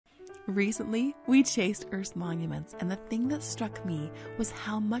Recently, we chased Earth's monuments, and the thing that struck me was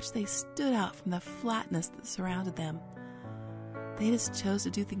how much they stood out from the flatness that surrounded them. They just chose to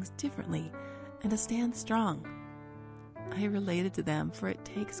do things differently and to stand strong. I related to them, for it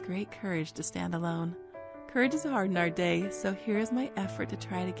takes great courage to stand alone. Courage is hard in our day, so here is my effort to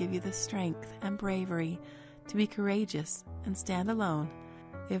try to give you the strength and bravery to be courageous and stand alone,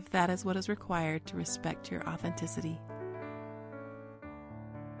 if that is what is required to respect your authenticity.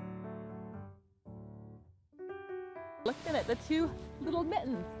 Looking at the two little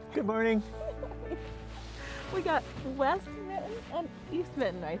mittens. Good morning. We got West Mitten and East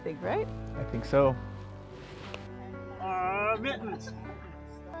Mitten, I think, right? I think so. Mittens.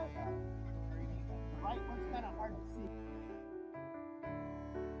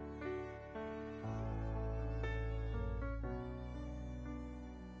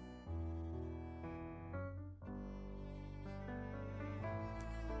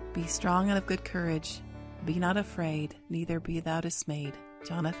 Be strong and of good courage. Be not afraid, neither be thou dismayed.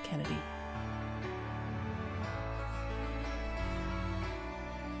 John F. Kennedy.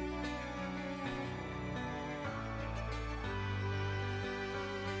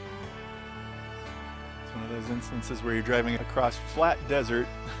 It's one of those instances where you're driving across flat desert,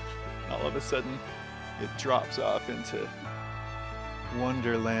 and all of a sudden it drops off into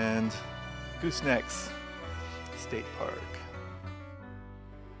Wonderland, Goosenecks State Park.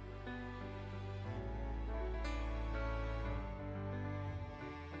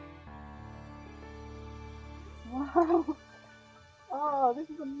 Wow. Oh, this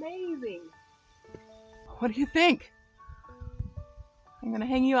is amazing. What do you think? I'm going to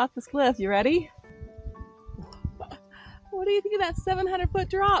hang you off this cliff. You ready? What do you think of that 700-foot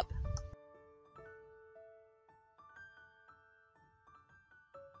drop?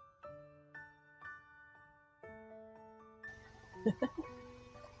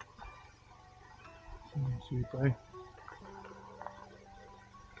 Sweet boy.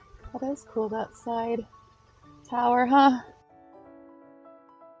 That is cool, that side tower, huh?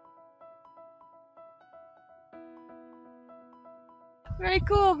 Very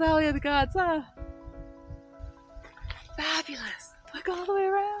cool, Valley of the Gods, huh? Fabulous! Look all the way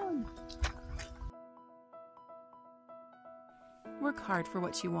around! Work hard for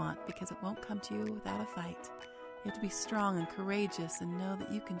what you want, because it won't come to you without a fight. You have to be strong and courageous and know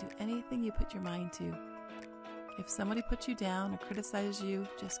that you can do anything you put your mind to. If somebody puts you down or criticizes you,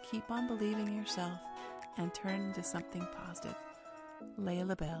 just keep on believing in yourself and turn it into something positive.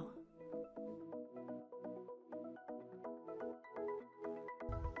 Layla Bell.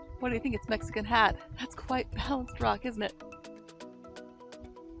 What do you think? It's Mexican hat. That's quite balanced rock, isn't it?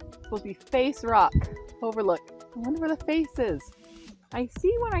 It's supposed to be face rock. Overlook. I wonder where the face is. I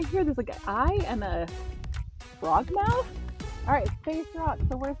see when I hear there's like an eye and a frog mouth. Alright, it's face rock.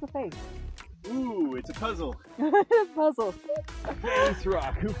 So where's the face? Ooh, it's a puzzle. It's a puzzle. Face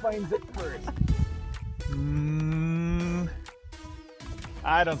rock. Who finds it first?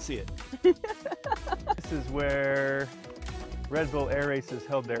 I don't see it. This is where Red Bull Air Races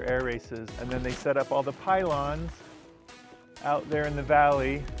held their air races, and then they set up all the pylons out there in the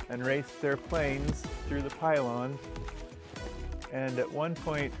valley and raced their planes through the pylons. And at one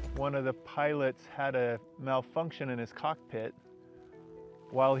point, one of the pilots had a malfunction in his cockpit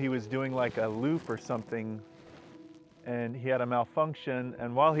while he was doing like a loop or something, and he had a malfunction,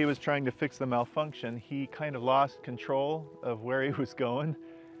 and while he was trying to fix the malfunction, he kind of lost control of where he was going,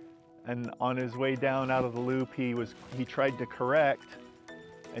 and on his way down out of the loop, he tried to correct,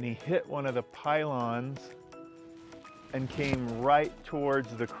 and he hit one of the pylons and came right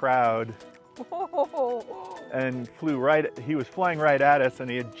towards the crowd and he was flying right at us, and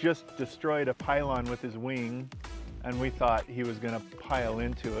he had just destroyed a pylon with his wing, and we thought he was going to pile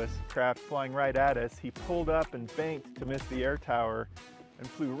into us. Craft flying right at us. He pulled up and banked to miss the air tower and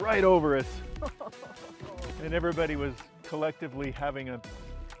flew right over us. And everybody was collectively having a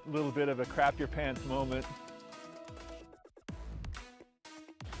little bit of a crap your pants moment.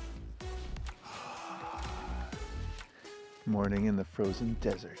 Morning in the frozen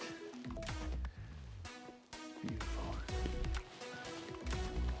desert. Beautiful.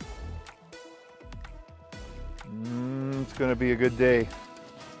 It's going to be a good day.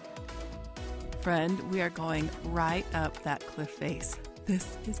 Friend, we are going right up that cliff face.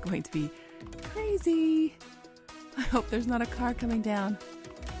 This is going to be crazy. I hope there's not a car coming down.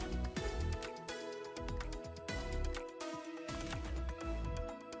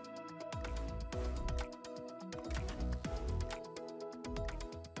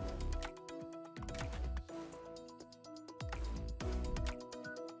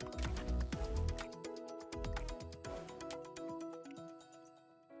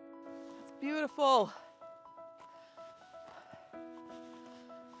 beautiful.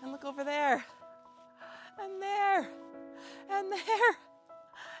 And look over there. And there. And there.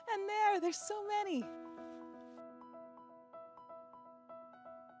 And there. There's so many.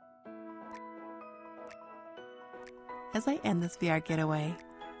 As I end this VR getaway,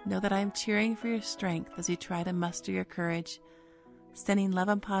 know that I am cheering for your strength as you try to muster your courage, sending love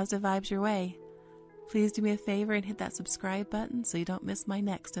and positive vibes your way. Please do me a favor and hit that subscribe button so you don't miss my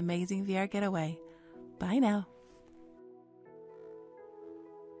next amazing VR getaway. Bye now.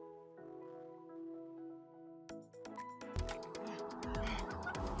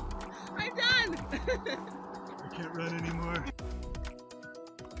 I'm done! I can't run anymore.